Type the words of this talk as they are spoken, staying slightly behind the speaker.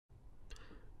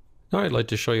Now I'd like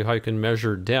to show you how you can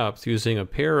measure depth using a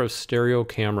pair of stereo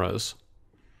cameras.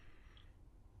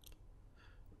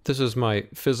 This is my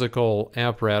physical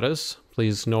apparatus.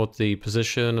 Please note the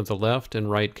position of the left and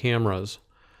right cameras.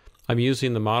 I'm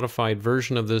using the modified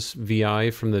version of this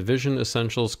VI from the Vision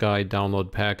Essentials Guide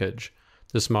download package.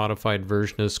 This modified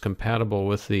version is compatible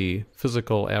with the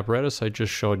physical apparatus I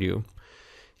just showed you.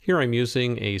 Here I'm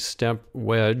using a step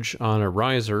wedge on a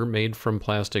riser made from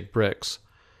plastic bricks.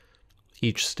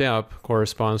 Each step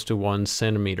corresponds to 1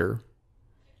 centimeter.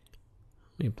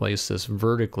 Let me place this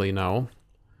vertically now.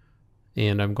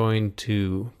 And I'm going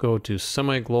to go to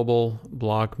semi-global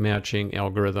block matching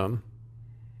algorithm.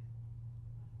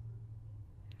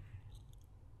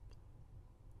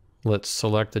 Let's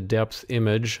select the depth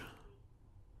image.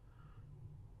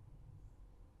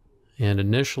 And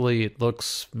initially it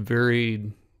looks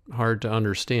very hard to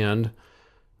understand.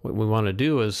 What we want to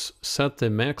do is set the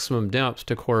maximum depth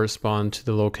to correspond to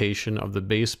the location of the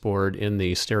baseboard in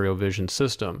the Stereo Vision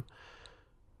system.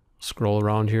 Scroll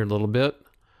around here a little bit,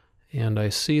 and I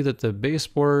see that the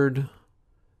baseboard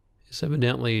is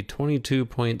evidently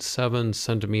 22.7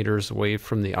 centimeters away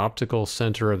from the optical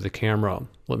center of the camera.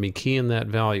 Let me key in that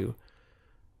value.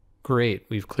 Great,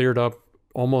 we've cleared up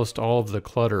almost all of the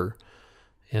clutter,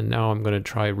 and now I'm going to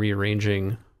try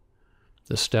rearranging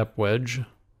the step wedge.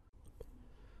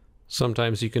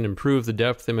 Sometimes you can improve the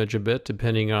depth image a bit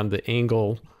depending on the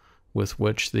angle with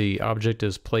which the object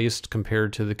is placed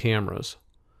compared to the cameras.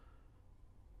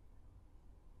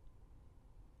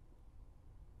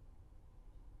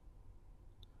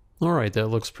 Alright, that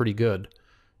looks pretty good.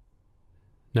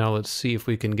 Now let's see if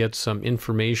we can get some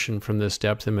information from this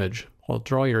depth image. I'll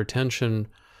draw your attention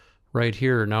right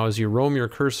here. Now as you roam your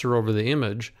cursor over the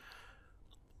image,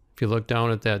 if you look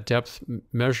down at that depth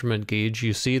measurement gauge,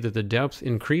 you see that the depth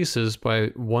increases by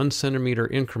 1 centimeter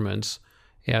increments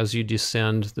as you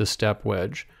descend the step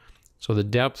wedge. So the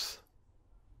depth,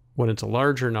 when it's a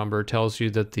larger number, tells you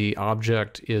that the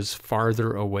object is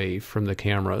farther away from the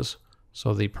cameras.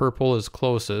 So the purple is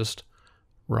closest,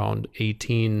 around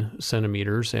 18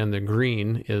 centimeters, and the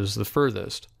green is the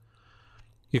furthest.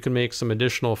 You can make some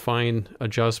additional fine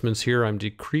adjustments here. I'm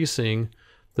decreasing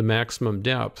the maximum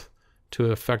depth to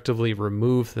effectively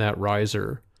remove that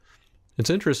riser. It's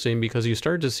interesting because you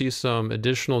start to see some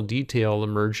additional detail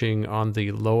emerging on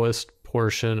the lowest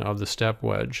portion of the step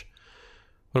wedge.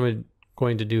 What I'm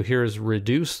going to do here is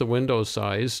reduce the window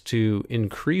size to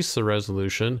increase the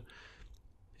resolution,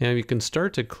 and you can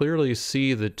start to clearly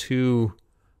see the two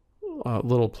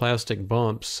little plastic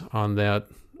bumps on that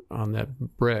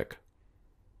brick.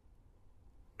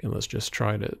 And let's just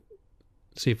try to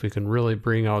see if we can really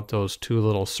bring out those two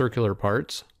little circular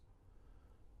parts.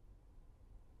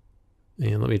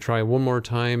 And let me try one more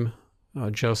time,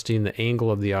 adjusting the angle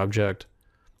of the object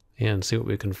and see what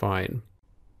we can find.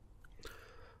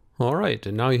 All right,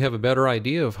 and now you have a better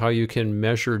idea of how you can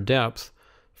measure depth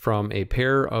from a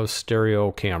pair of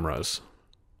stereo cameras.